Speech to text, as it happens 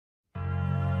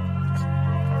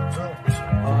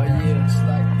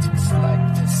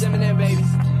It's Eminem, baby.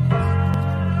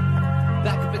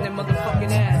 Back up in that motherfucking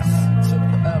ass.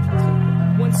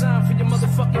 One time for your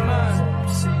motherfucking mind.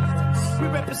 We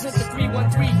represent the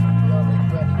 313.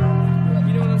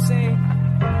 You know what I'm saying?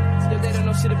 Yo, they don't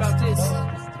know shit about this.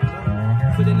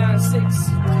 For the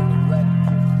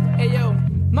 9-6. Hey, yo.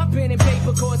 My pen and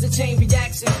paper cause a chain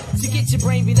reaction to get your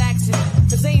brain relaxing.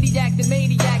 A zaniac, the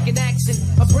maniac in action.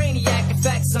 A brainiac, in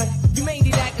fact, son. You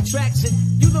mainly lack attraction.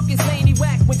 You look insanely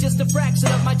whack when just a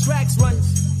fraction of my tracks run.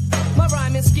 My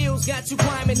rhyming skills got you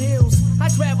climbing hills. I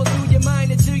travel through your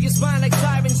mind into your spine like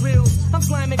siren drills. I'm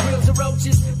slamming grills of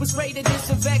roaches with spray to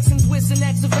disinfects and twists and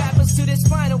X of rappers to this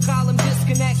spinal column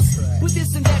disconnects. With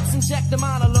this index and check the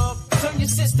monologue. Turn your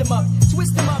system up,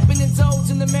 twist them up and indulge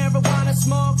in the marijuana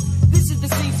smog. This is the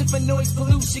season for noise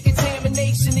pollution,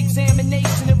 contamination,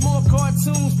 examination of more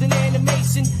cartoons than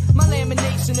animation. My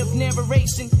lamination of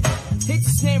narration hits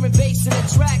a snare and bass in a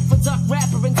track for duck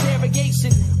rapper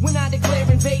interrogation. When I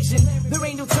declare invasion, there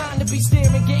ain't no time to be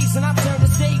staring gazing. I've turned the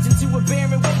stage into a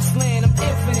barren wasteland. I'm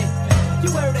infinite.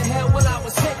 You heard of hell, well I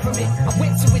was sent from it. I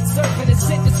went to it serving a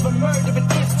sentence for murdering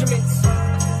instruments.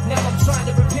 Now I'm trying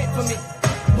to repent from it.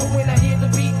 But when I hear the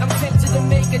beat, I'm tempted to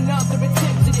make another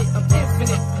attempt at it. I'm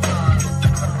infinite.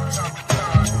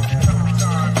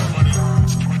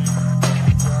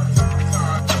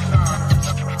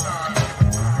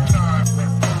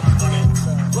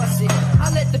 Bust it.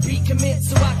 I let the beat commence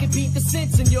so I can beat the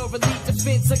sense in your elite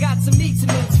defense. I got some meat to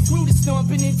mince, fruit is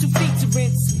stomping into feet to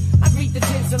rinse. I greet the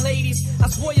gents and ladies, I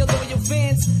spoil loyal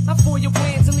fans. I foil your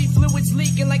plans and leave fluids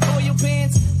leaking like oil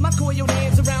pans. My coiled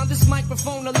hands around this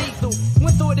microphone are lethal.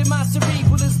 One thought in my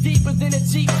cerebral is deeper than a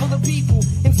jeep full of people.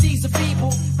 MCs are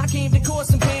feeble, I came to cause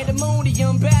some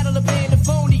pandemonium. Battle of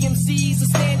pandophonium, MCs a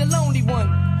stand a lonely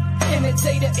one.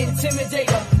 Imitator,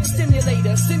 intimidator,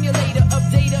 stimulator, simulator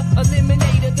of data,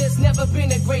 eliminator. There's never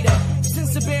been a greater.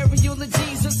 Since the burial of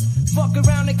Jesus, fuck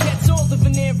around and catch all the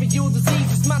venereal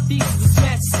diseases. My thesis is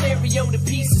smash stereo to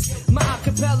pieces. My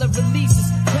acapella releases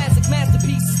classic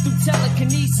masterpieces through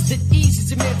telekinesis. It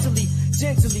eases you mentally,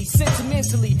 gently,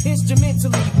 sentimentally,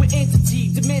 instrumentally, with entity,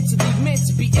 dimentally, meant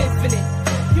to be infinite.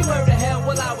 You heard of hell,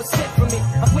 well I was sent from it.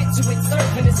 I went to it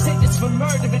serving a sentence for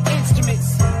murdering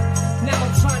instruments. Now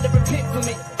I'm trying to repent from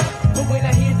it. But when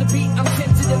I hear the beat, I'm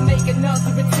tempted to make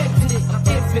another attempt at it. I'm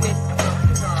infinite.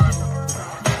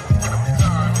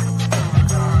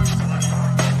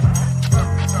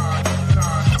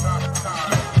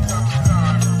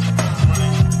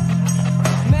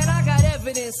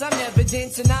 I'm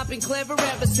evidence, and I've been clever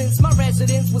ever since my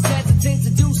residence was hesitant to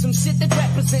do some shit that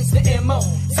represents the MO.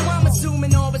 So I'm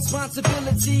assuming all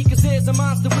responsibility, cause there's a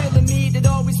monster within me that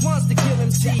always wants to kill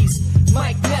MCs.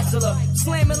 Mike Nessler,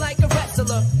 slamming like a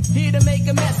wrestler, here to make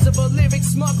a mess of a lyric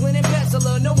smuggling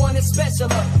embezzler. No one is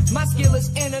specialer, my skill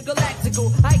is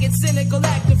intergalactical. I get cynical,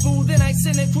 act a fool, then I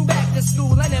send it through back to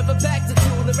school. I never backed a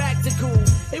tool or acted cool,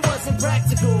 it wasn't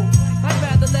practical. I'd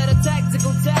rather let a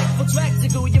tactical tactful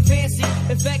tractical you fancy.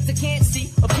 In fact, I can't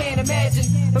see or can't imagine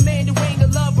a man who ain't a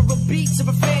lover of beats or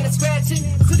a fan of scratching.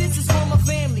 So this is for my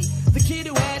family, the kid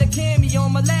who had a cameo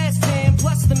on my last jam,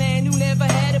 plus the man who never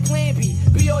had a plan B.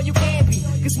 Be all you can be,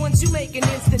 cause once you make an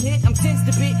instant hit, I'm tense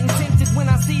to bit and tempted when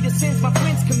I see the sins my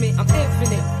friends commit. I'm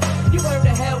infinite. You heard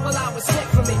of hell, well I was sent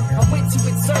from it. I went to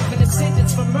it serving a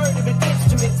sentence for murdering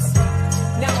instruments.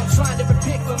 Now I'm trying to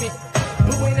repent from it.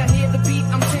 But when I hear the beat,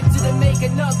 I'm tempted to make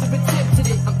another attempt at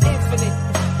it. I'm infinite.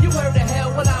 You heard of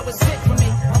hell, well I was sent from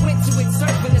it. I went to it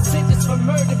serving a sentence for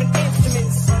murdering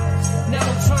instruments. Now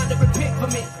I'm trying to repent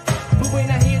from it. But when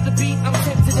I hear the beat, I'm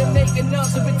tempted to make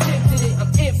another attempt at it.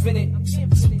 I'm infinite.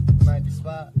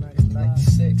 95,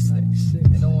 96,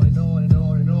 and on and on and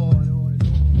on and on.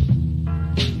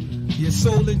 Your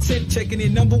soul intent checking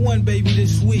in #1, baby,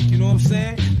 this week. You know what I'm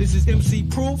saying? This is MC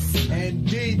Proof and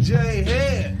DJ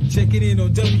Head checking in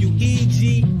on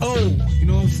WEGO. You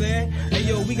know what I'm saying? Hey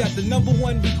yo, we got the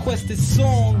 #1 requested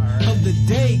song of the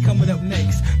day coming up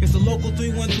next. It's a local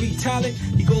 313 talent.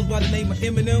 He goes by the name of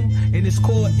Eminem, and it's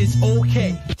called It's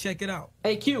Okay. Check it out.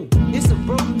 Hey Q, it's a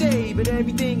broke day, but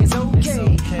everything is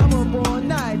okay. I'm up all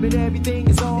night, but everything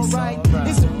is alright.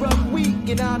 It's a rough week,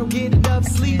 and I don't get enough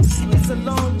sleep. It's a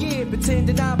long year,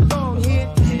 pretending I belong here.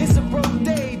 It's a broke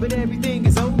day, but everything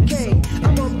is okay.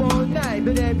 I'm up all night,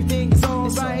 but everything is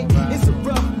alright. It's a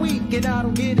rough week, and I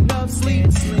don't get enough sleep.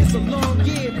 It's a long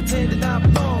year, pretending I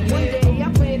belong here. One day I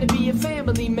plan to be a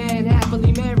family man,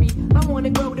 happily married. I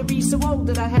wanna grow to be so old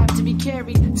that I have to be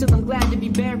carried till I'm glad to be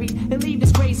buried and leave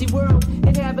this crazy world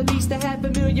and have at least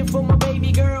 $500,000 for my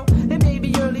baby girl. It may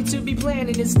be early to be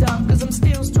planning this stuff, cause I'm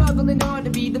still struggling hard to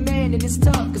be the man, and it's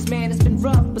tough, cause man it's been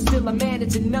rough, but still will I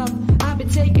manage enough? I've been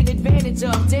taken advantage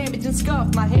of, damaged and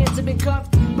scuffed. My hands have been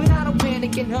cuffed, but I don't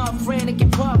panic and huff, frantic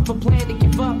and puff, or plan to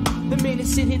give up. The minute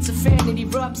shit hits a fan, it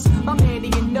erupts. I'm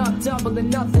handy enough, double or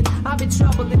nothing. I've been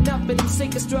troubled enough, but I'm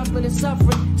sick of struggling and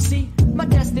suffering. See, my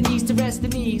destiny's to rest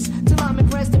in ease, till I'm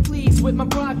impressed and pleased with my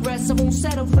progress. I won't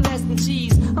settle for less than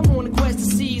cheese. I'm on a quest to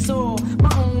seize all,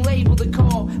 my own label to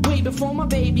call. Way before my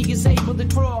baby is able to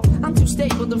crawl, I'm too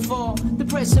stable to fall. The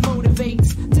pressure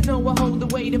motivates, to know I hold the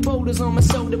weight of boulders on my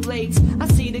shoulder blades. I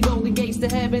see the golden gates to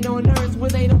heaven on earth, where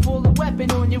they don't pull a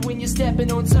weapon on you when you're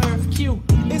stepping on turf. Q.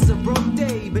 It's a broke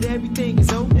day, but everything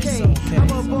is okay.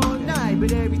 I'm up all night,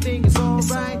 but everything is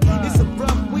alright. It's a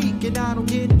rough week and I don't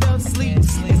get enough sleep.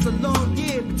 It's a long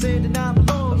year pretending I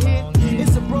belong here.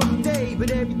 It's a broke day,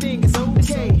 but everything is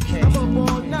okay. I'm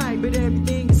up all night, but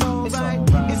everything is alright.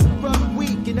 It's a rough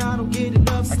week and I don't get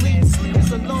enough sleep.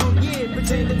 It's a long year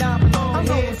pretending I belong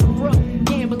here. I'm going from broke,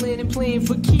 gambling and playing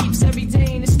for keeps. Every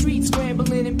day in the streets,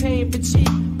 scrambling and paying for cheap.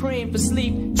 Praying for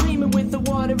sleep, dreaming with the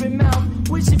water in mouth,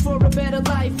 wishing for a better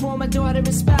life for my daughter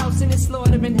and spouse. In a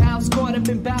slaughtering house, caught up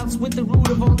in bouts with the root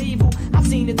of all evil. I've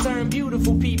seen it turn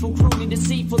beautiful people cruelly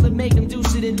deceitful and make them do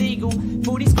shit illegal.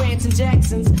 For these Grants and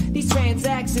Jacksons, these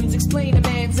transactions explain a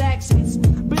man's actions.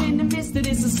 But in the midst of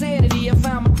this insanity, I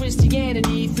found my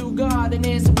Christianity through God, an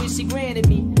answer which He granted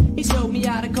me. He showed me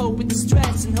how to cope with the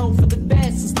stress and hope for the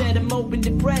best. Instead of moping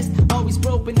depressed, always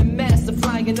groping the mess of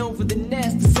flying over the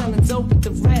nest, to selling dope with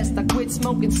the rest. I quit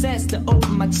smoking cess to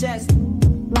open my chest.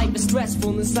 Life is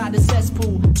stressful inside the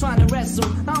cesspool, trying to wrestle.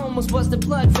 I almost bust a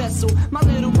blood vessel. My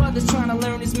little brother's trying to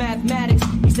learn his mathematics.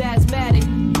 He's asthmatic,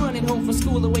 running home from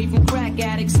school away from crack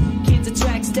addicts. Kids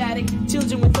attract static,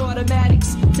 children with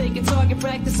automatics. Taking target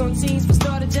practice on teens for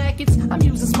starter jackets. I'm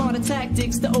using smarter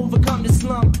tactics to overcome the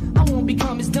slum. I won't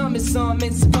become as dumb as some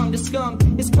and succumb to scum.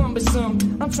 It's cumbersome,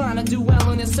 I'm trying to do well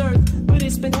on this earth, but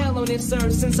it's been hell on this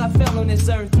earth since I fell on this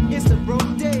earth. It's a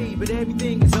broke day, but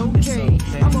everything is okay.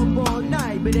 I'm up all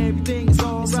night, but everything is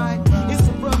alright. It's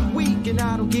a rough week and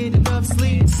I don't get enough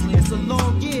sleep. It's a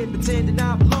long year pretending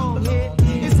I belong here.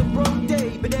 It's a broke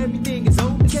day, but everything is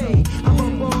okay.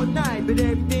 I'm up all night, but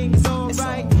everything is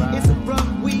alright. It's a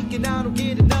rough week and I don't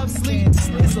get enough sleep.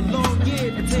 It's a long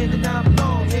year pretending I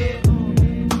belong here.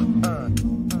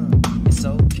 It's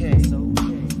okay.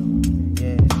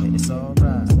 Yeah, it's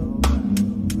alright.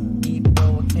 Even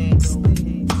though I can't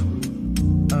sleep.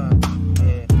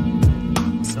 Yeah,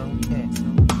 it's okay.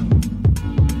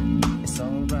 It's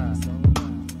alright.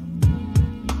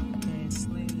 I can't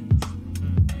sleep.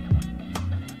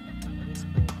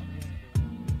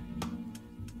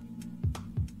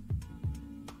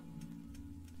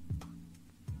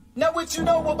 Now what you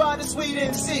know about a sweet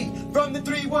MC from the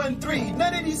 313?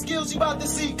 None of these skills you about to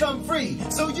see come free.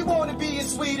 So you wanna be a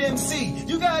sweet MC,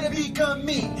 you gotta become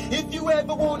me. If you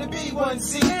ever wanna be one,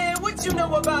 see. Man, what you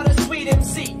know about a sweet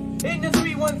MC in the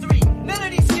 313? None of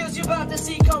these skills you about to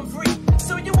see come free.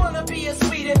 So you wanna be a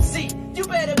sweet MC, you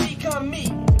better become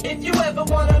me. If you ever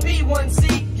wanna be one,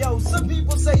 see. Yo, some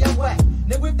people say I'm whack.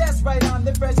 Now if that's right, I'm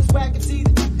the freshest whack MC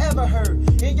that you ever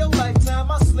heard. In your lifetime,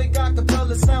 my slick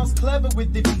acapella sounds clever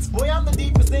with the beats. Boy, I'm the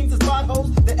deepest things as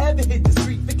potholes that ever hit the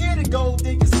street. Forget a gold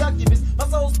digger succubus, my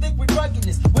soul's thick with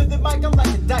ruggedness. With the mic, I'm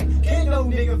like a dyke, can't no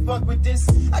nigga fuck with this.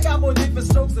 I got more different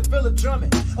strokes than Philip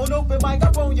Drummond. On open mic, I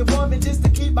roll your woman just to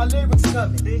keep my lyrics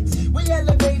coming. We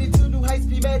elevated to new heights,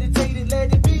 premeditated.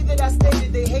 Let it be that I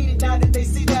stated they hate it, now that they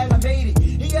see that I made it.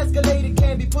 He escalated,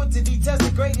 can be put to detest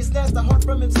the greatest. That's the heart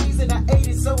from MCs and I ate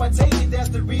it, so I take it. That's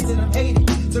the reason I'm hated.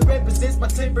 To represent my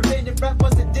temperament, if rap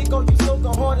was a dick on you, so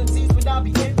go hard MCs when I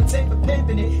be impotent for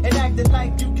pimping it and acting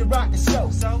like you can rock the show.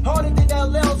 Harder than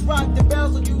LL's rock the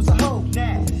bells will use a hoe.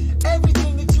 Nah,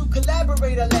 everything that you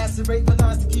collaborate, I lacerate my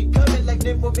lines to keep coming like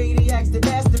nymphomaniacs that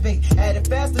masturbate at a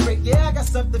faster rate. Yeah, I got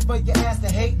something for your ass to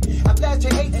hate. I blast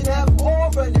your hate and have them all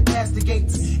running past the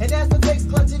gates. And as the takes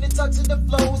clutching and touching the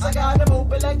flows, I got them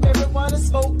open like marijuana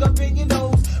smoke up in your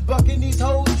nose. Bucking these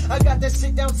hoes, I got that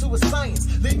shit down to a science.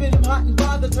 Leaving them hot and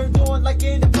bothered, turned on like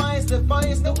an appliance.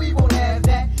 Defiance, no, we won't have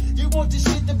that. You want your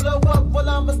shit to blow up, well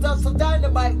I'ma stuff some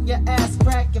dynamite in your ass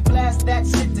crack and blast that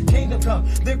shit to kingdom come.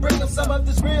 Then bring up some of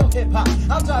this real hip hop.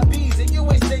 I'll drop beats and you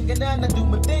ain't singing and I do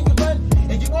my thing and run.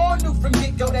 And you all knew from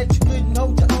get-go that you couldn't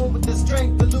hold your own with the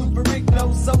strength of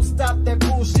Luperigno. So stop that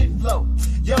bullshit flow.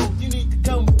 Yo, you need to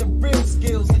come with the real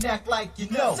skills and act like you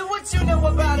know. So what you know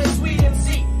about a sweet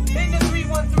MC in the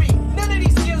 313? None of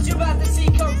these skills you about to see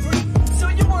come free. So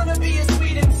you wanna be a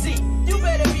sweet MC, you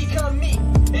better become me.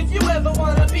 If you ever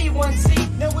wanna be one, see.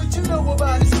 Now what you know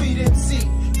about a sweet MC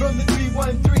from the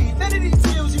 313? None of these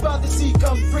skills you about to see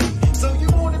come free. So you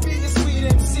wanna be a sweet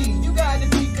MC, you gotta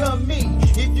become me.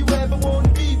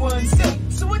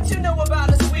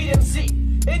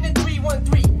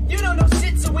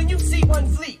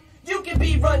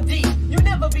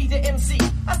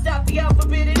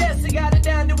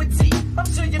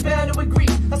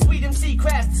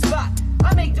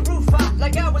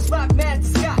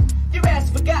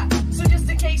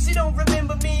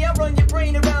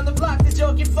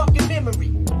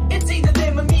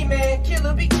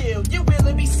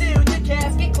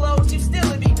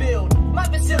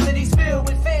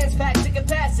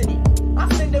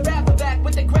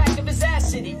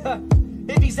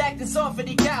 acting soft for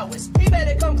the cowards. He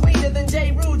better come cleaner than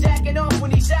J. Rue jacking off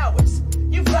when he showers.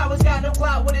 You flowers got no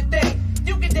clout with a thing.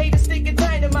 You can date a stick of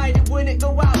dynamite and wouldn't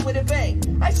go out with a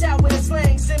bang. I shout with a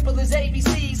slang simple as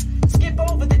ABCs. Skip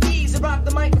over the D's and rock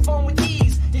the microphone with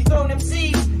ease. He thrown them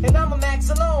C's and I'm a max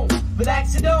alone.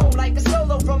 Relax your dome like a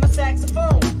solo from a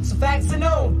saxophone. So facts are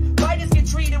known. Writers get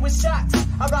treated with shocks.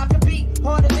 I rock a beat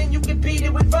harder than you compete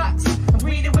it with rocks. I'm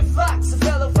greeted with flocks of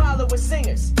fellow followers,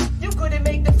 singers. You couldn't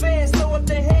make the fans throw up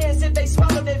their hands if they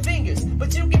swallow their fingers.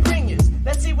 But you can bring yours.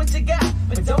 Let's see what you got.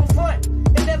 But don't front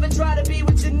and never try to be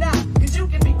what you're not. Cause you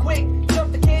can be quick,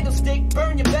 jump the candlestick,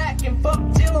 burn your back, and fuck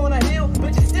Jill on a hill,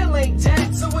 but you still ain't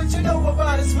Jack. So what you know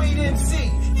about a sweet MC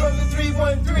from the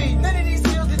 313? None of these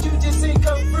skills that you just ain't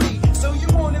come free. So you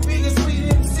wanna be a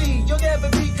sweet MC, you'll never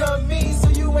become me. So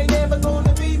you ain't never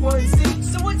gonna be 1C.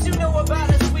 So what you know about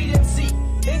a sweet MC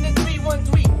in the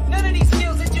 313? None of these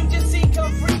skills that you just see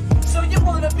come free. So you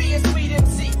wanna be a sweet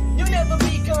MC, you'll never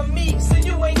become me. So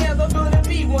you ain't never gonna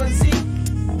be 1C.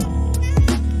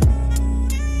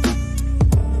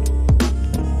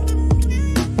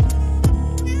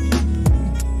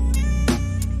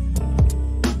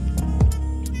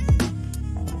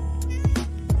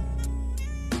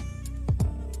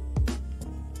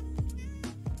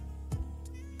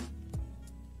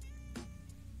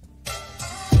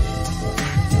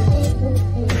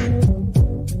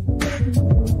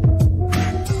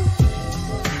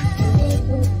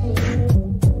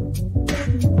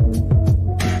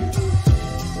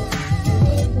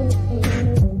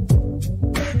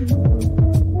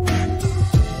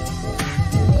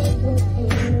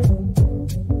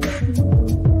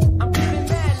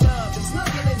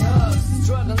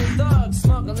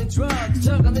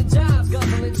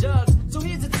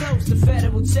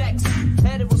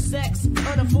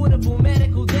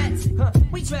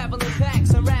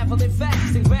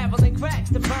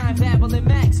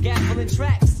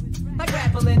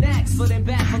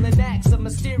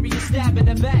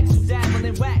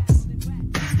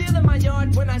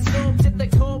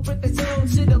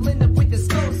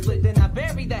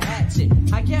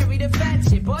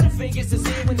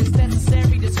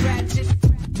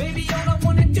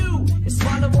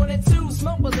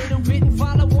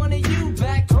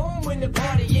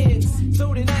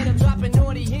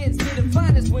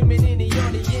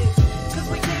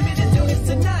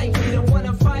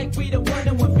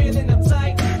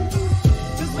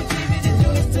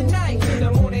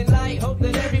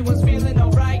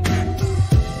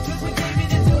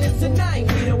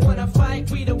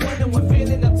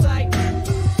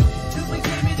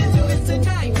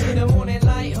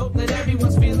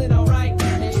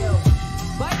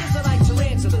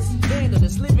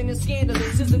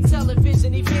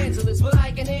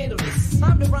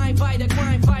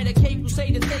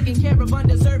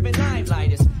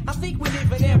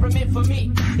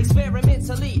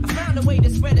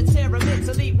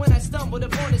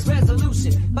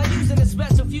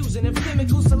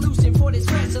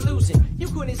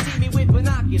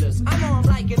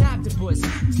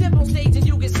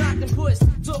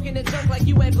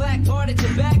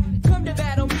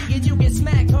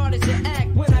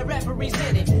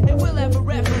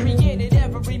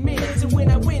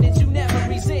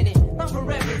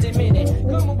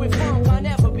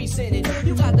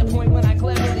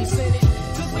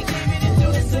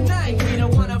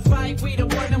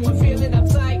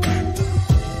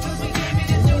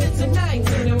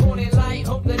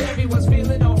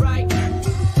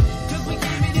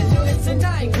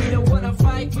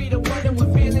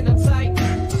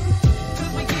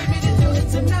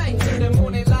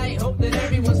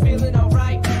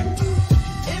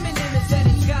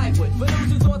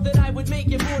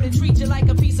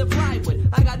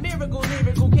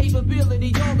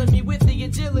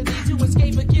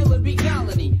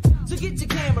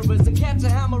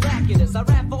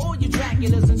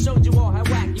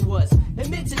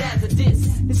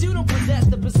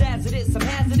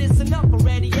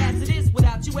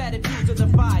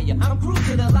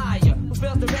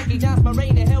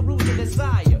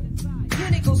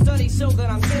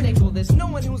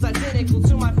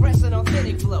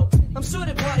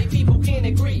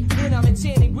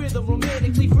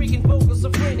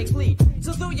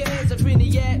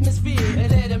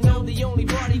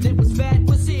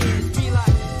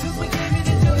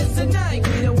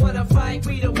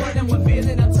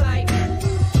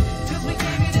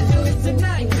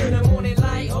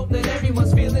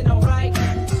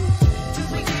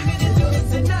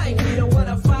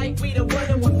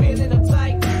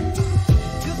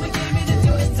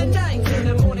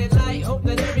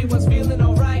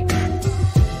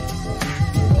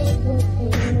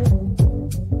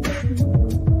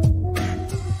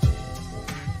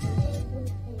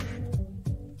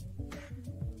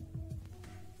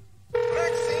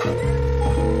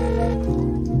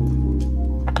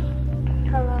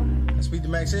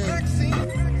 Maxine.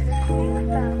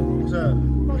 What's up?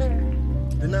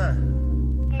 The nine.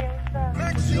 Yeah, what's up?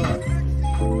 What you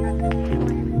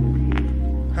doing?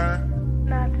 Huh?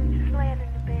 Nothing, just laying in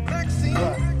the bed.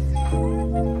 What?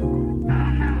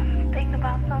 Thinking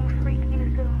about something freaky to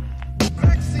do.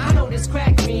 I know this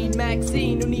crack fiend,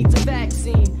 Maxine, who needs a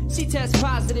vaccine. She tests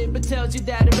positive but tells you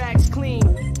that her act's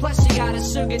clean. Plus she got a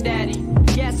sugar daddy.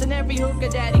 Yes, and every hooker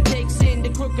daddy takes in the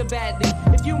crooker badly.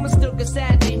 If you mistook her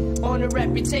sadly on her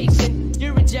reputation,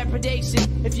 you're in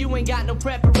jeopardation if you ain't got no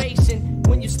preparation.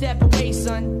 When you step away,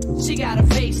 son, she got her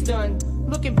face done.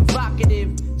 Looking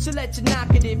provocative, she'll let you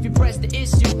knock it if you press the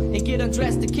issue and get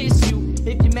undressed to kiss you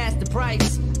if you match the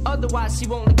price. Otherwise she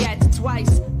won't look at you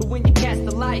twice. But when you catch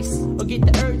the lice or get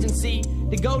the urgency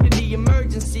to go to the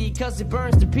emergency cause it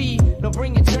burns to pee, don't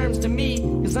bring your terms to me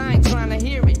cause I ain't trying to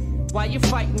hear it. While you're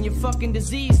fighting your fucking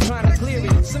disease, trying to clear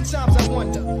it. Sometimes I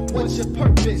wonder, what's your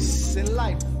purpose in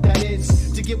life? That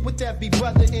is, to get with every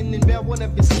brother and then bear one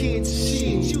of his kids.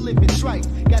 Shit, you living trite.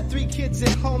 Got 3 kids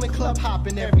at home and club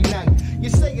hopping every night. You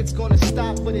say it's gonna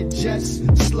stop, but it just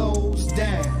slows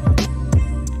down.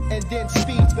 And then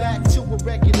speed back to a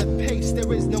regular pace.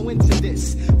 There is no end to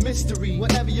this mystery.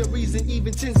 Whatever your reason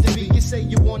even tends to be. You say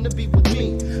you wanna be with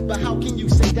me, but how can you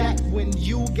say that when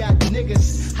you got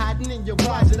niggas hiding in your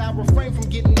closet? I refrain from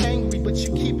getting angry, but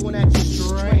you keep on acting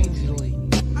strangely.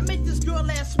 I met this girl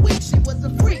last week, she was a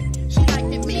freak. She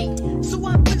liked me, so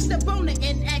I fixed up on her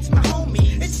and asked my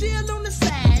homies and chill on the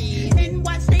side and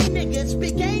watch they niggas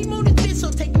spit game on the bitch. So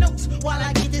take notes while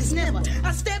I get this number.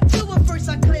 I step to her first,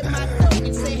 I clip my throat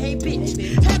and say, hey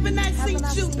bitch, haven't I seen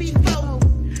you before?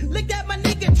 Looked at my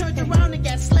nigga, turned around and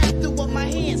got slapped through with my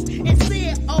hands and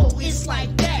said, oh, it's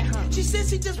like that. She said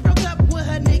she just broke up with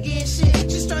her nigga and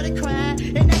shit. She started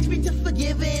crying and asked me to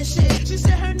forgive her and shit. She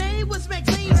said her name was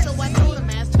Maxine, so I told her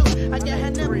mask too. I got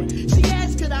her number. She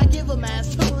asked could I give her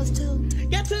mask too.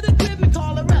 Got to the crib and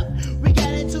call her up. We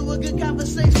got into a good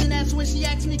conversation. That's when she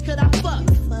asked me could I fuck.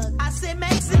 I said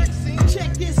Maxine,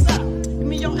 check this out. Give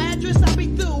me your address, I'll be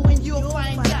through and you'll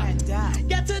find out.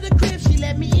 Got to the crib, she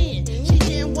let me in. She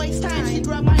didn't waste time. She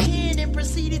grabbed my hand and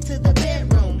proceeded to the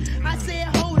bedroom. I said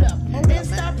hold up and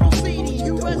stop proceeding.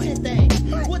 You rushing things.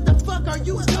 What the fuck are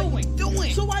you doing?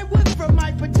 So I went for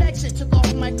my protection, took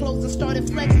off my clothes and started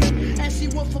flexing as she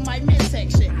went for my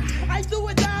midsection. I threw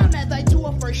it down as I tore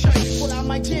off her shirt, pulled out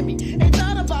my Jimmy and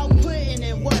thought about putting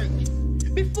in work.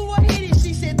 Before I hit it,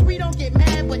 she said 3 don't get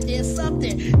mad, but there's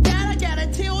something that I gotta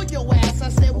tell your ass. I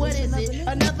said what is it?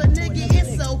 Another nigga,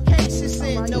 it's okay. She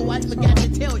said no, I forgot to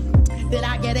tell you that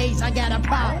I get AIDS, I got a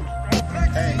problem.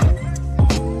 Hey.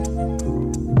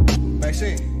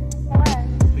 Maxine. What?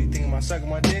 What you think about sucking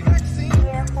my dick?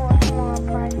 Yeah, for a small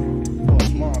price. For a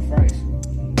small price.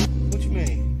 What you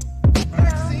mean?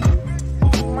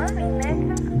 Money,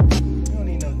 nigga. You don't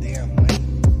need no damn money.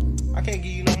 I can't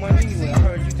give you no money anyway. I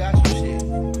heard you got some shit.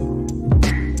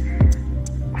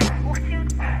 What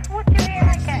you mean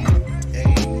I got?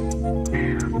 Hey,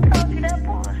 Who told you that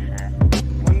bullshit?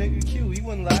 my nigga Q, he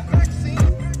wouldn't lie.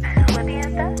 Well,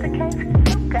 then that's the case.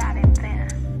 You got it then.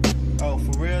 Oh,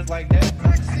 for real like that? I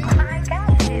ain't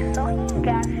got shit, so he ain't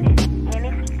got shit. And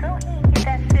if he do, he ain't get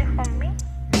that shit from me.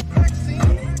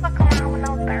 Fuck around with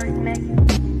no third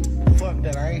nigga. Fuck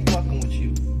that, I ain't fucking with you.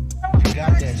 You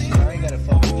got that shit, I ain't gotta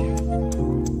fuck with you.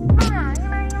 Nah, you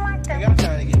ain't like I that. got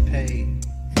time to get paid.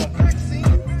 Fuck you.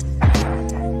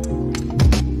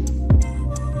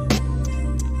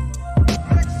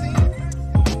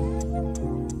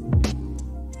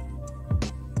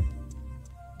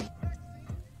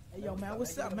 Hey, yo, man,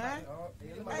 what's up, man?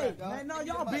 Hey, man, no,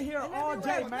 y'all been here all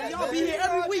day, man. Y'all be here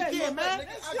every weekend, man.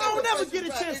 Y'all don't never get a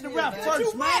chance to rap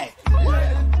first, man.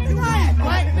 You mad,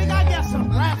 right? Nigga, I got some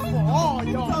rap for all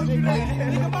y'all, nigga.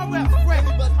 Nigga, my rap fresh.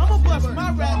 I'ma bust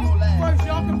my rap first.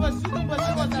 Y'all can bust, you can bust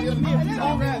yours after me if you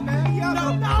want, man. No,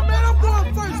 man, I'm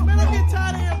going first, man. I'm getting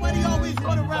tired of everybody always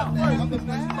wanna rap first.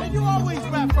 Man, you always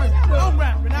rap first. I'm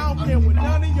rapping. I don't care what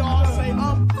none of y'all say.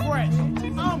 I'm fresh.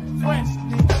 I'm fresh.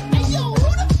 Hey yo, who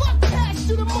the fuck passed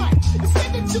you the mic and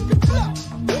said that you could flow?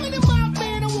 Point in my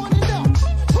man, I wanna know.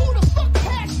 Who the fuck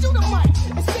passed you the mic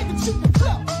and said that you could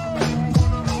flow?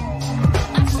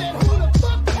 I said, who the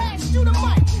fuck passed you the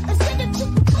mic and said that you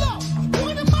could flow?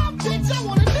 Point in my bitch, I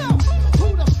wanna know. Who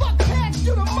the fuck passed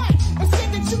you the mic and said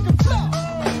that you could flow?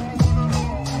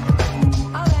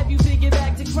 I'll have you dig it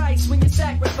back to Christ when you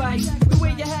sacrifice. The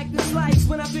way you hack the slice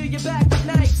when I fill your back with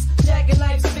knives. Jagged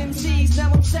lives of MCs,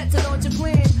 now I'm set to launch a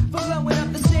plan for blowing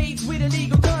up the stage with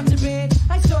illegal contraband.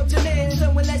 I stormed your land, so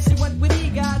unless you want what he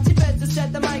got, you better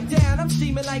set the mic down. I'm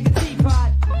steaming like a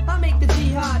teapot. I make the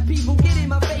jihad, people get in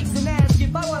my face and ask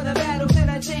if I want a battle, then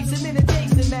I chase him in a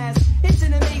Jason mask. It's an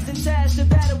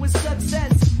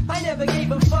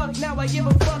fuck, now I give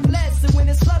a fuck less. And when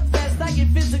it's slugfest, I get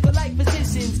physical like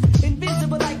physicians,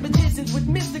 invisible like magicians with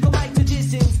mystical like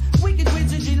traditions. Wicked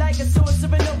wizardry like a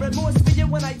sorcerer, no remorse for you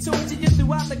when I torture you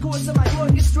throughout the course of my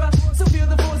orchestra. So feel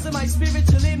the force of my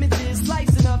spiritual images,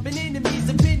 slicing up an enemy's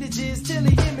appendages till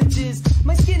he images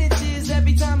my skin itches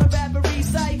every time a rapper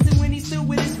recites. And when he's through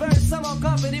with his verse, I'm all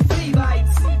covered in flea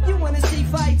bites. You wanna see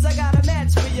fights? I got a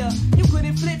match for ya. You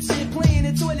couldn't flip shit playing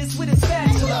in toilets with a spatula.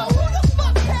 Hey, yo, who the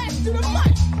fuck passed through the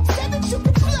mic? Said that you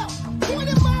can flow. Point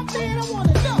in my man, I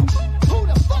wanna know. Who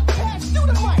the fuck passed through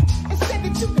the mic and said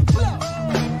that you can flow?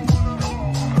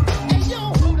 Hey, yo,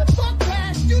 who the fuck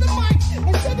passed through the mic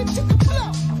and said that you can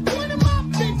flow? Point in my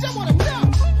bitch, I wanna know.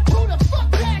 Who the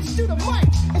fuck passed through the mic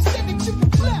and said that you can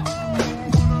flow?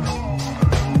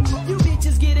 You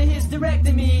bitches get a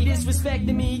hysterectomy,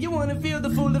 disrespecting me. You wanna feel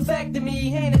the full effect of me,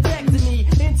 hand attack to me.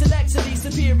 Intellectually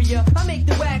superior, I make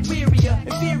the whack wearier.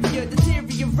 Inferior,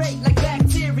 deteriorate like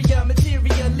bacteria.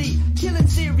 Materially, killing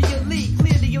serially.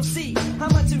 Clearly you'll see how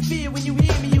much in fear when you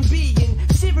hear me, you being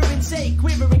shiver and shake,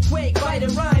 quiver and quake. Bite a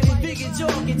rhyme and bigger jaw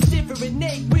get stiffer and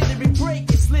naked. Wither and break,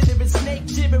 and slither and snake.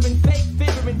 Gibber and fake,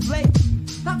 fiver and flake.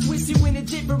 I'll twist you in a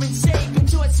different shape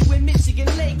and torch you in Michigan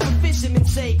Lake for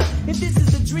fisherman's sake. If this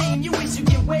is a dream, you wish you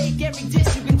could wake. Every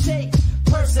dish you can take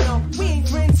personal. We ain't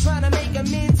friends trying to make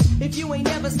amends. If you ain't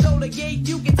never stole a gate,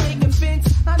 you can take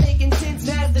offense. I make intense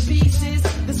masterpieces.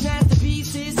 This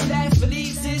masterpieces, that's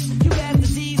releases. You got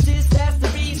diseases, that's the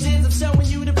reasons. I'm showing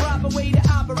you the proper way to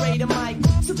operate a mic.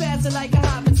 So pass it like a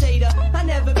hot potato. I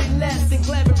never been less than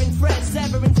clever and fresh.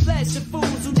 Ever in flesh of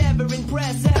fools who never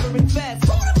impress, ever invest.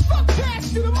 Who the fuck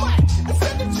passed through the mic and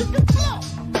said that you can flow?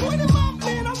 Point in my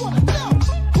man, I wanna know.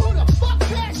 Who the fuck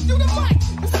passed through the mic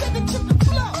and said that you can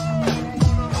flow?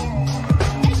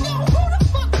 Hey, yo, who the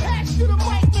fuck passed through the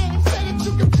mic, man, and said that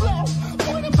you can flow?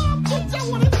 Point in my bitch, I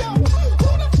wanna know.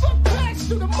 Who the fuck passed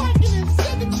through the mic and then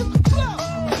said that you can flow?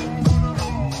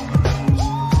 Who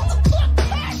the fuck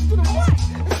passed through the mic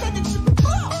and said that you can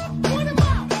flow? Point him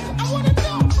out, I wanna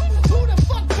know. Who the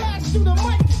fuck passed through the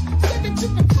mic and said that you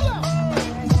can flow?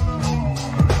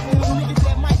 Let me get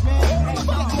that mic, man. Who the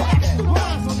fuck passed through the mic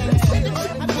and said that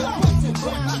you can flow?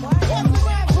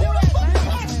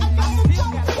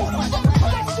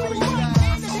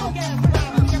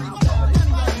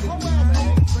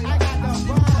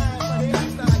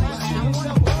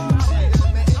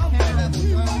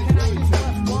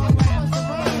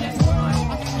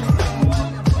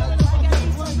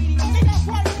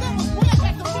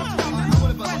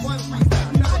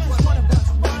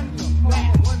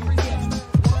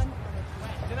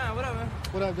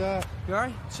 What up, dog? You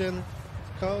alright? Chilling.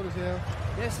 It's cold as hell.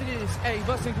 Yes, it is. Hey,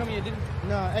 bus didn't come here, did it?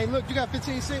 Nah, hey, look, you got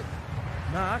 15 cents?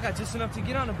 Nah, I got just enough to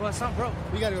get on the bus. I'm broke.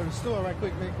 We gotta go to the store right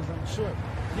quick, man, because I'm short.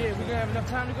 Yeah, we gonna have enough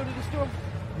time to go to the store?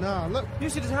 Nah, look, You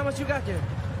should just how much you got there.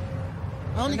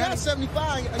 I only got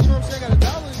 75, you know what I'm saying? I got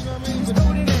 $1, you know what I mean? Just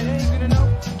throw it in there, they ain't gonna know.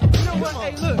 You know what?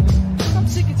 Hey, look, I'm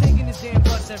sick of taking this damn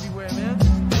bus everywhere, man.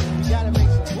 We gotta make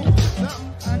some moves or something.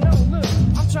 I know, look,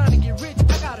 I'm trying to get rich.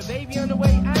 I got a baby on the way.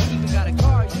 I ain't even got a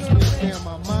car, you know what I'm Stay saying? on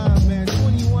my mind, man.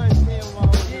 21, stay on my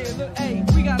mind. Yeah, look, hey,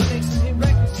 we gotta make some hit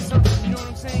records or something, you know what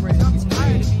I'm saying? 'Cause I'm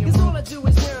tired of being broke. 'Cause all I do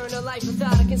is yearn a life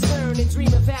without a concern and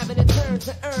dream of having a turn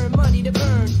to earn money to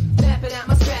burn. Mapping out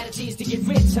my strategies to get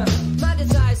rich, huh? My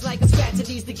desire's like a scratch of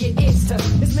these to get itched, huh?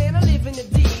 This man, I live in the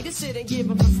D, this shit ain't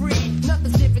given for free.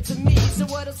 Nothing's different to me, so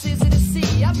what else is it to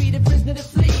see? I'll be the prisoner to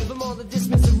flee from all of this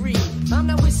misery. I'm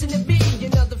not wishing to be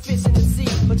another fish in the sea,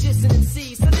 but just an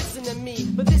MC, so listen to me.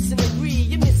 But listen, agree,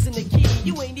 you're missing the key.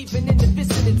 You ain't even in the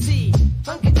vicinity.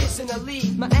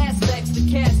 Unconditionally, my aspects,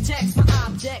 the cash checks, my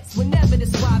objects, whenever the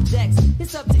swap decks.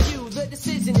 It's up to you, the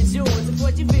decision is yours. If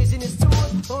what your vision is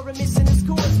towards, or a mission is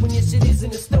course when your shit is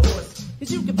in the stores.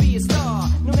 'Cause you can be a star,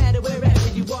 no matter wherever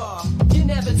you are. You're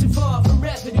never too far from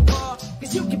revenue bar.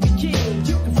 'Cause you can be king,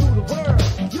 you can rule the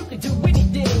world. You can do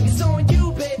anything, it's on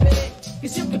you, baby.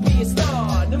 'Cause you can be a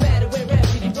star, no matter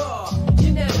wherever you are.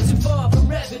 You're never too far from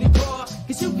revenue bar.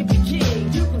 'Cause you can be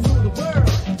king, you can rule the world.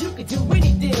 You can do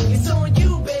anything, it's on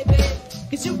you, baby.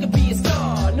 'Cause you can be a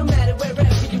star, no matter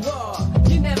wherever you are.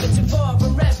 You're never too far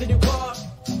from revenue bar.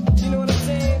 You know what I'm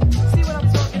saying? See what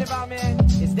I'm talking about, man?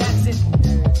 It's that simple.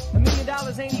 $1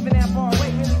 million ain't even that far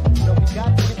away, really. You know, we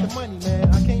got to get the money, man.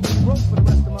 I can't be broke for the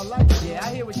rest of my life. Yeah,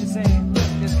 I hear what you're saying. Look,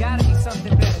 there's gotta be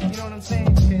something better, you know what I'm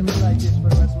saying? Can't live like this for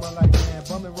the rest of my life, man.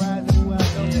 Bum and ride anywhere I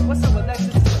go. Yeah, what's up with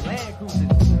Lexus and Land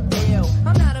Cruisers? Hey, yo,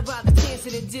 I'm not about to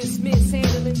cancel and dismiss,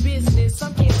 handling business.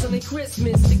 I'm canceling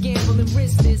Christmas, the gambling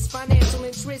riskless, financial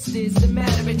interest is the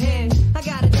matter at hand. I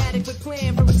got an adequate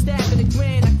plan for a stab at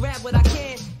 $1,000. I grab what I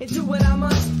can and do what I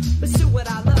must, pursue what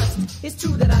I lust. It's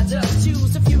true that I just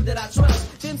choose a few that I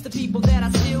trust. Them's the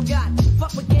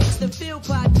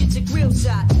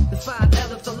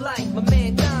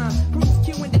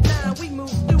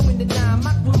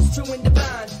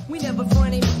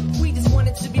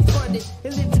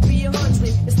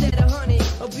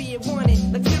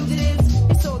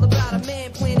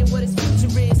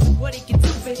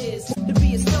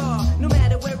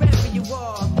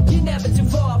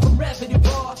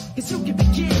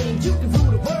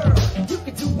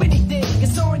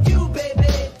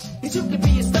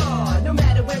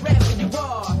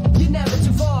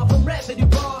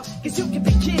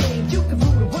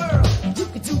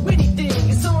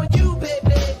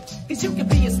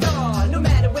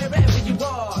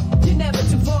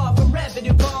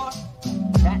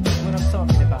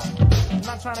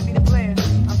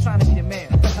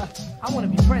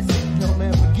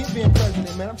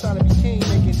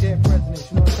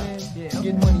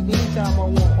Get money anytime I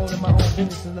want, owning my own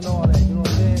businesses and all that, you know what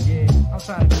I'm saying? Yeah, I'm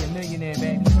trying to be a millionaire,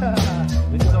 baby.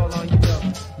 It's all on you, though.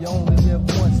 You only live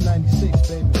once, 96,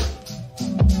 baby.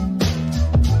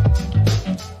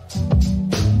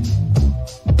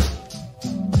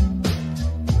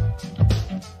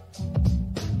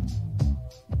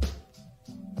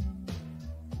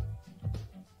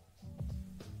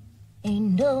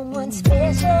 Ain't no one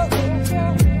special,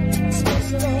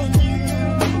 special like you.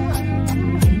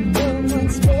 Ain't no one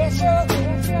special,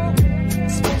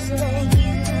 special like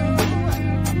you.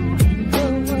 Ain't no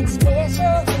one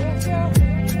special,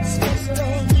 special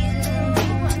like you.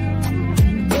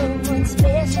 Ain't no one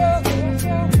special,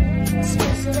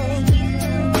 special like you.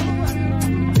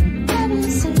 I've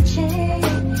been searching,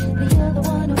 but you're the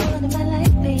one who wanted my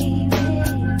life, baby.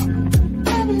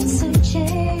 I've been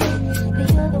searching, but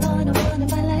you're the one who wanted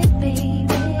my life,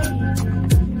 baby.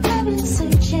 I've been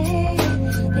searching,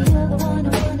 but you're the one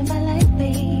who wanted my life,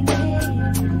 baby.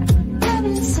 I've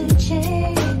been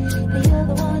searching, but you're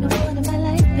the one who wanted my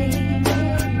life, baby.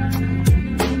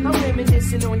 I'm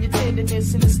reminiscing on your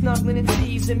tenderness and the snuggling and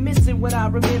teasing, missing what I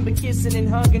remember kissing and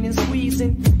hugging and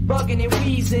squeezing, bugging and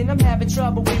wheezing. I'm having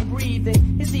trouble when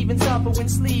breathing, it's even tougher when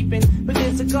sleeping. But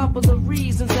there's a couple of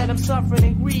reasons that I'm suffering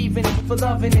and grieving for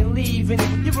loving and leaving.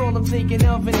 You're all I'm thinking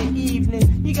of in the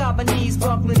evening. You got my knees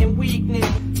buckling and weakening.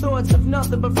 Thoughts of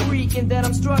nothing but freaking, that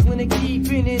I'm struggling to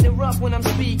keep in it rough when I'm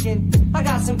speaking. I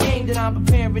got some game that I'm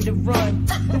preparing to run.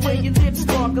 The way your lips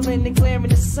sparkling and glaring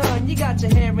the sun. You got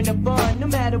your hair in a bun. No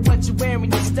matter what you're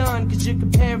wearing, you're stunned, cause you're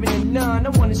comparing to none. I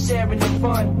wanna share in the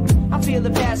fun. I feel a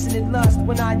passionate lust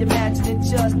when I imagine it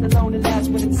just alone and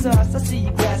last when it's us. I see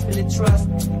you grasping at trust,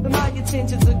 but my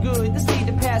intentions are good. This need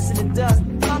to pass in the dust.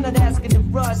 I'm not asking to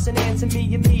rush and answer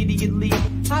me immediately.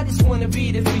 I just wanna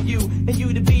be there for you and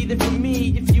you to be there for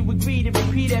me. If you agree to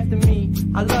repeat after me,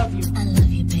 I love you. I love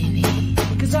you, baby.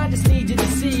 Cause I just need you to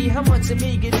see how much I'm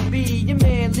eager to be your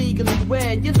man, legally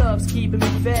wed. Your love's keeping me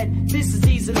fed. This is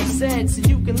easily said, so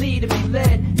you can lead or be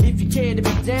led. If you care to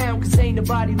be down, cause ain't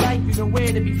nobody like you,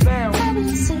 nowhere to be found. I've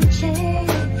been searching,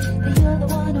 but you're the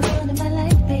one who wanted my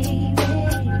life, baby.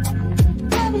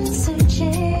 I've been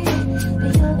searching,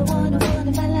 but you're the one who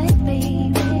wanted my life,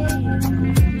 baby.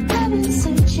 I've been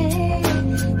searching,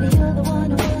 but you're the one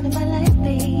who wanted my life,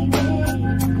 baby.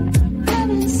 I've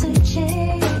been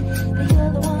searching, but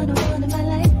you're the one who wanted my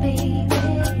life, baby.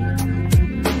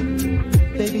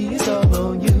 Baby, it's all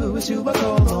on you. It's you I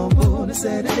call on, boo, to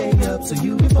set a day up so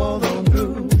you can fall on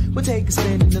through. We'll take a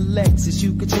spin in the Lexus.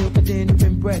 You can chill for dinner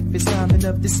and breakfast. Time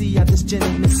enough to see how this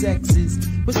gentleman sexes.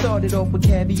 We started off with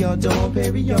caviar, Dawn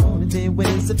Perignon, and then when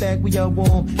it's a fact we all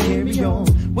warm, carry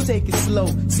on. We'll take it slow,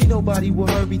 see nobody will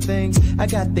hurry things. I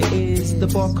got the Iz, the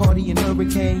Bacardi and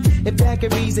Hurricane. If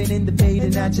daiquiris ain't in the bait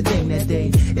and not your thing that day,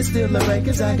 it's still alright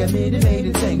cause I got Minute Maid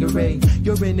and Tangeray.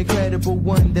 You're an incredible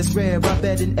one that's rare. I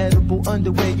bet in edible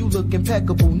underwear you look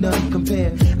impeccable, none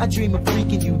compare. I dream of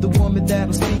freaking you, the woman that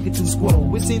I'm speaking to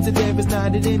squirrel. It seems that there is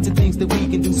not an end to things that we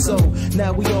can do. So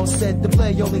now we all set to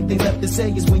play. Only thing left to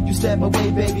say is when you step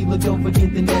away, baby, look, don't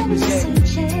forget the necklace. I've been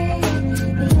searching,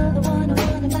 but you're the one who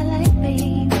wanted my life,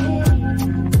 baby.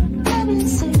 I've been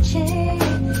searching,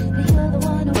 but you're the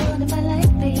one who wanted my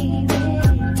life, baby.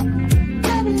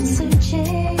 I've been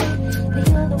searching, but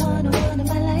you're the one who wanted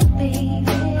my life,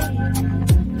 baby.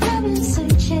 I've been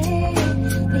searching,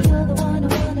 but you're the one who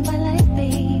wanted my life,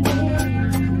 baby.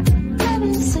 I've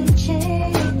been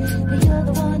searching, but you're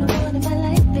the one who wanted my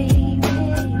life, baby.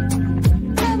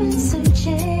 I've been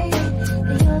searching,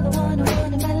 but you're the one who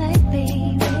wanted my life,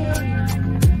 baby.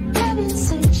 I've been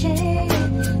searching,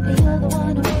 but you're the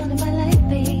one who wanted my life,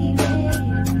 baby.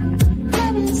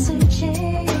 I've been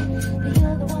searching, but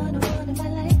you're the one who wanted my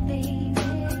life, baby.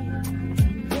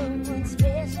 No one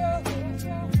special,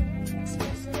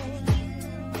 special like you.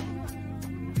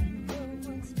 No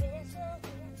one special,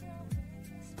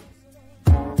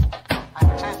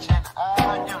 Attention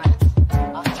all units.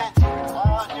 Attention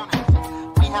all units.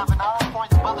 We have an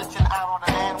all-points bulletin out on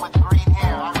a man with green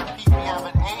hair. I repeat, we have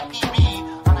an APB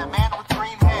on a man with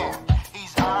green hair.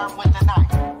 He's armed with a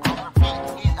knife. I repeat,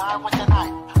 he's armed with a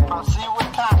knife. Proceed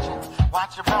with caution.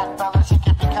 Watch your back, fellas. He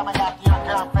could be coming after your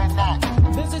girlfriend next.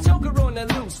 There's a joker on the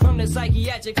loose from the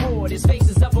psychiatric ward. His face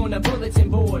is up on a bulletin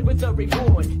board with a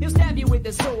record. He'll stab you with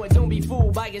the sword. Don't be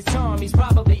fooled by his charm. He's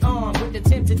probably armed with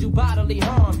attempt to do bodily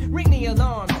harm. Ring the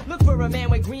alarm. Look for a man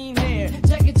with green hair.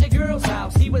 Check at your girl's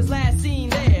house. He was last seen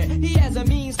there. He has a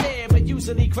mean stare, but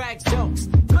usually cracks jokes.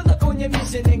 Good luck on your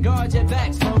mission and guard your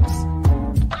backs, folks.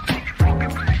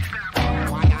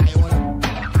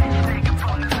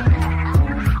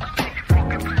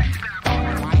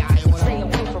 Stay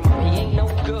away from him, he ain't no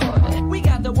good. We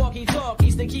got the walkie-talkie.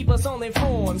 keep us all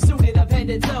informed. Suited up head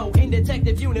to toe in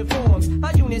detective uniforms.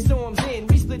 Our unit storms in,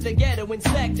 we split the ghetto in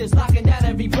sectors, locking down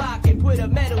every block and put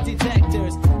up metal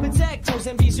detectors. Protect us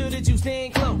and be sure that you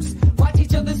stand close. Watch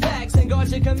each other's backs and guard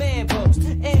your command post.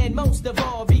 And most of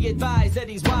all, be advised that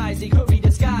he's wise. He could be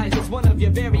disguised as one of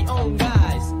your very own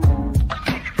guys.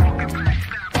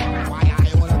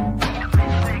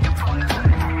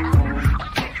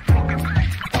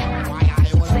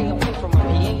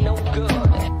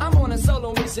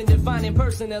 Defining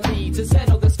personally to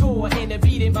settle the score and to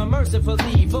beat him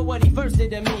unmercifully for what he first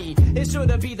did to me. It's sure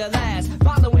to be the last.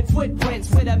 Following footprints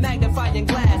with a magnifying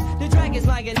glass. The dragon's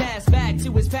lying ass back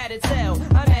to his padded cell.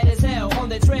 I'm mad as hell on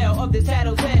the trail of this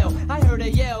tattletale. I heard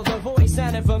a yell, the voice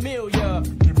sounded familiar.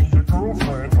 Give me your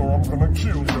girlfriend or I'm gonna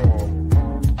kill y'all.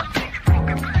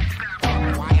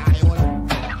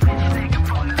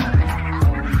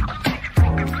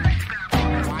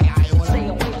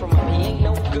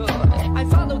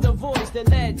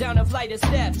 Down a flight of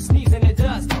steps, sneezing in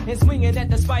dust and swinging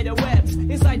at the spider webs.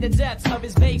 Inside the depths of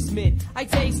his basement, I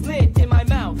taste lit in my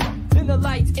mouth. Then the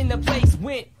lights in the place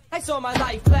went. I saw my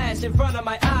life flash in front of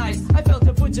my eyes. I felt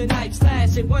a butcher knife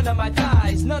slash at one of my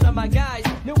thighs. None of my guys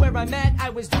knew where I'm at. I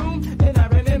was doomed. Then I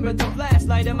remembered the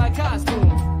flashlight in my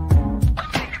costume.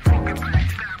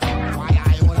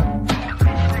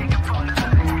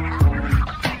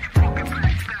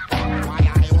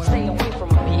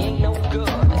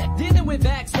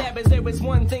 There was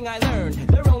one thing I learned.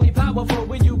 They're only powerful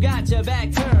when you got your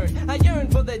back turned. I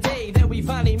yearned for the day that we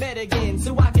finally met again,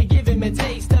 so I could give him a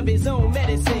taste of his own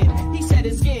medicine. He shed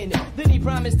his skin, then he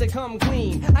promised to come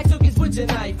clean. I took his butcher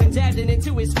knife and jabbed it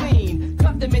into his spleen.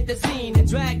 Cuffed him at the scene and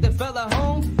dragged the fella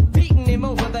home, beating him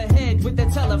over the head with the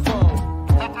telephone.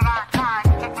 Detected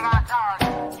our guard.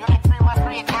 Unit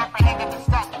 313 has apprehended the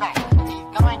suspect.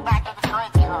 He's going back to the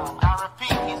crazy home. I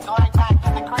repeat, he's going back to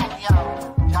the crazy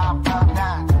home. Job well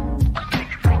done.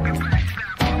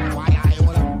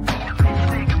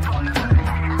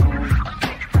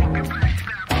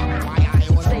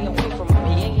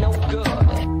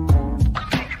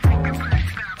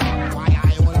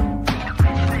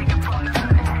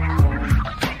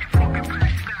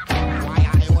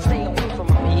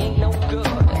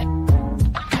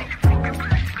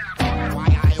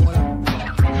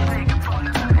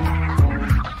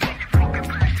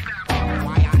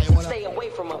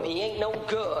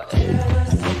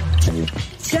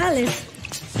 Jealous?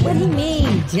 What do you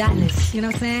mean, jealous? You know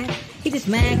what I'm saying? He just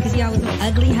mad because he always with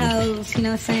ugly hoes, you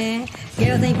know what I'm saying?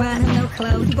 Girls ain't buying him no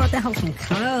clothes. He bought that hoe some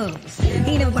clothes. He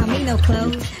ain't never bought me no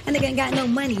clothes. That nigga ain't got no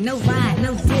money, no ride,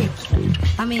 no dick.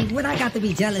 I mean, what I got to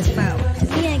be jealous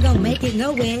for? He ain't gonna make it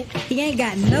nowhere. He ain't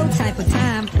got no type of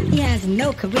time. He has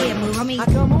no career move. I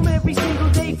come home every single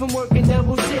day from working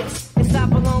double shifts and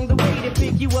stop along the way to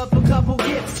pick you up a couple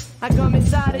gifts. I come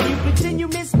inside of you, pretend you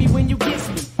miss me when you kiss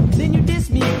me. Then you diss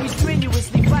me and we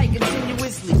strenuously fight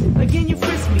continuously. Again you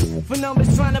frisk me for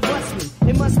numbers trying to bust me.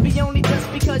 It must be only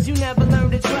just because you never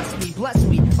learned to trust me. Plus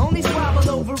we only squabble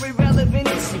over irrelevant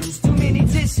issues. Too many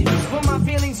tissues for my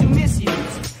feelings you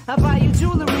misuse. I buy you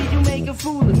jewelry, you make a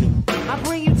fool of me. I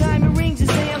bring you diamond rings and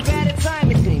say I'm bad at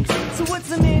timing things. So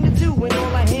what's a man to do when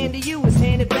all I hand to you is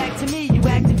handed back to me? You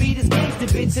act to be this gangster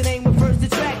bitch, it ain't what first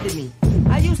attracted me.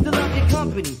 I used to love your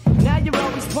company. Now you're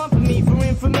always pumping me for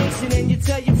information, and you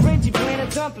tell your friends you plan on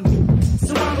dumping me.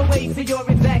 So I'ma wait for your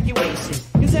evacuation,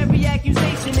 cause every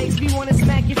accusation makes me wanna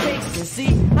smack your face. And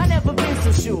see, I never been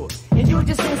so sure, and you're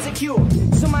just insecure.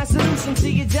 So my solution to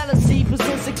your jealousy was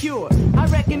insecure. I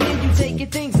recommend you take your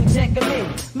things and check them in.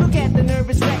 Look at the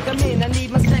nervous wreck I'm in. I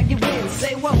need my second win.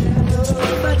 Say what?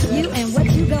 Fuck you and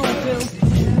what you going through.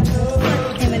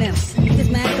 Eminem, he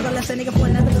just mad cause I left that nigga for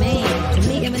another man. To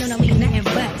me, Eminem don't mean nothing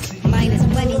but minus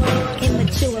money,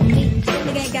 immature me.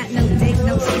 Nigga ain't got no dick,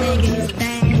 no swing in his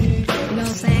thing. You know what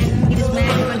I'm saying? He just mad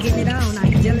cause I'm getting it on. Now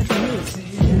he jealous of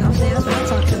me. You know what I'm saying? That's what I'm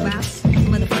talking about.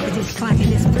 Motherfucker just clocking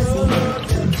this pussy.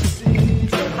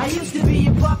 I used to be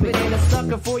a puppet and a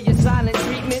sucker for your silent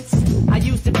treatments. I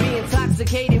used to be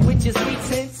intoxicated with your sweet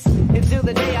scents, until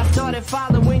the day I started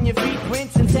following your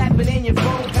footprints and tapping in your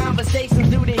phone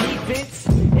conversations through the heat vents.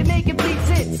 It made complete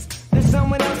sense. There's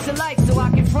someone else you like, so I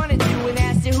confronted you and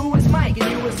asked you who is Mike,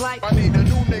 and you was like, I need a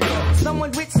new nigga.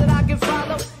 Someone rich that I can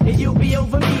follow, and you'll be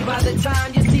over me by the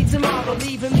time you see tomorrow,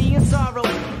 leaving me in sorrow.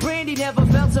 Brandy never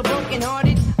felt so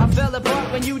broken-hearted. I fell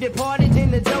apart when you departed,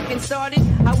 then the joking started.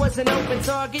 I was an open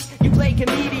target, you played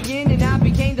comedian, and I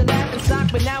became the laughing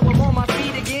stock, but now I'm on my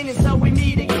feet again, and so we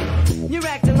meet again. You're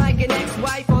acting like an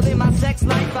ex-wife, all in my sex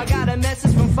life. I got a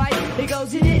message from Fight, it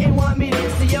goes, you didn't want me then,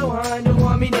 so yo, hun, don't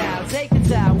want me now. Take the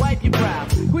towel, wipe your brow,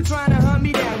 quit trying to hunt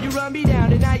me down. You run me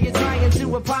down, and now you're trying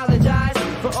to apologize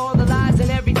for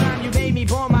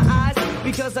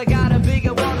I got